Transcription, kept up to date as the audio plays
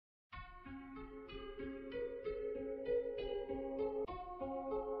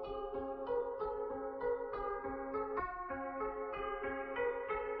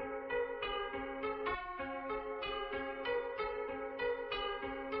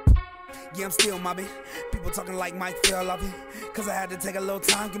Yeah, I'm still mobbing. People talking like Mike fell off it. Cause I had to take a little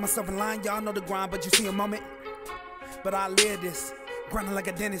time, get myself in line. Y'all know the grind, but you see a moment. But I live this, grinding like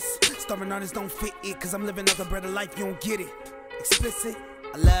a dentist. Starving artists don't fit it, cause I'm living out the bread of life, you don't get it. Explicit,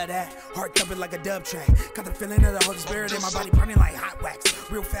 I love that. Heart thumping like a dub track. Got the feeling of the Holy Spirit in my body burning like hot wax.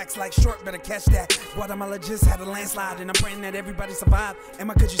 Real facts like short, better catch that. Guatemala just had a landslide, and I'm praying that everybody survive. And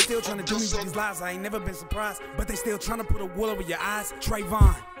my country still trying to do me with these lies. I ain't never been surprised, but they still trying to put a wool over your eyes.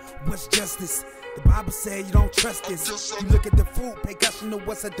 Trayvon, what's justice? The Bible said you don't trust this. You look at the fruit, pay caution to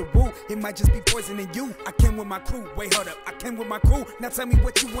what's at the root. It might just be poisoning you. I came with my crew, wait, hold up, I came with my crew. Now tell me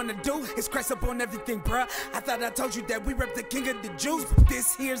what you wanna do. It's Christ up on everything, bruh. I thought I told you that we rep the king of the Jews, but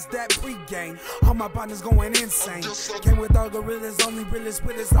this here's that pregame. All my partners going insane. Came with all gorillas, only realists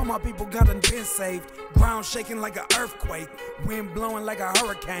with us. All my people got been saved. Ground shaking like an earthquake, wind blowing like a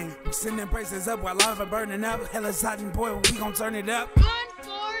hurricane. We sending praises up while lava burning up. Hell is hot and boy, we gon' turn it up.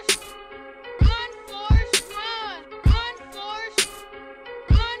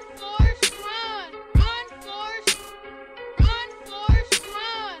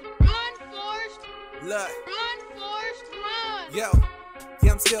 Look, run, Forrest, run. Yo,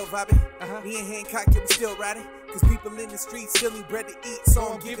 yeah, I'm still vibing. Me and Hancock, yeah, we still riding. Cause people in the streets still need bread to eat. So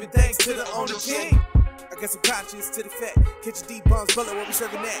I'm giving thanks to the owner king. I guess I'm conscious to the fact. Catch your D-bombs, bullet, what we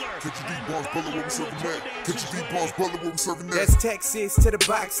serving that. Catch your D-bombs, bullet, what we serving that. Catch your D-bombs, bullet, what we serving that. That's Texas to the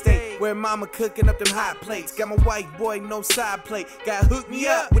box state, where mama cooking up them hot plates. Got my white boy, no side plate. Got hooked me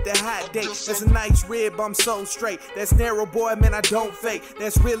up with the hot date. That's a nice rib, I'm so straight. That's narrow, boy, man, I don't fake.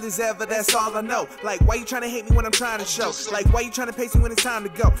 That's real as ever, that's all I know. Like, why you trying to hate me when I'm trying to show? Like, why you trying to pace me when it's time to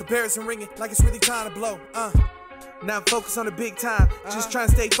go? Comparison ringing like it's really time to blow. Now I'm focused on the big time. Just trying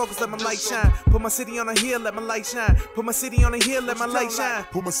to stay focused, let my light shine. Put my city on a hill, let my light shine. Put my city on a hill, let my light shine.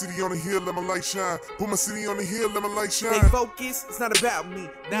 Put my city on a hill, let my light shine. Put my city on a hill, let my light shine. Stay focused, it's not about me.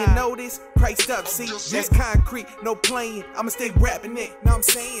 You know this, priced up, see? That's concrete, no playing. I'ma stay rapping it. Know what I'm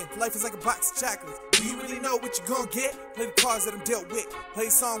saying? Life is like a box of chocolates. Do you really know what you're gonna get? Play the cards that I'm dealt with. Play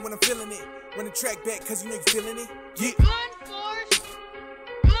a song when I'm feeling it. Run the track back cause you know you're feeling it. Get run, Forrest.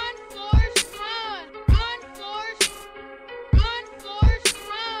 Run, Forrest, run. Run, Forrest. Run, Forrest,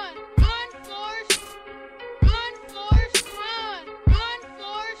 run. Run, Forrest. Run, Forrest, run. Run,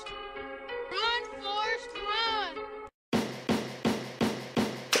 Forrest. Run, Forrest, run.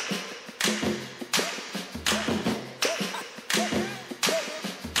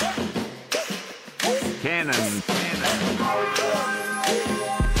 Cannon.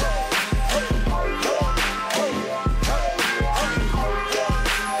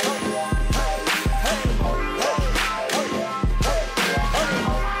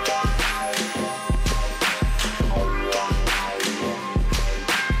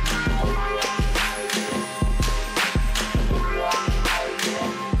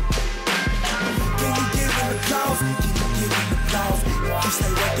 Stay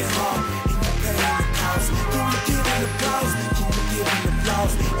working hard and you paying the cost. Can you give him applause? Can you give him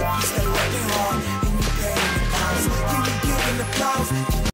applause? If you stay working hard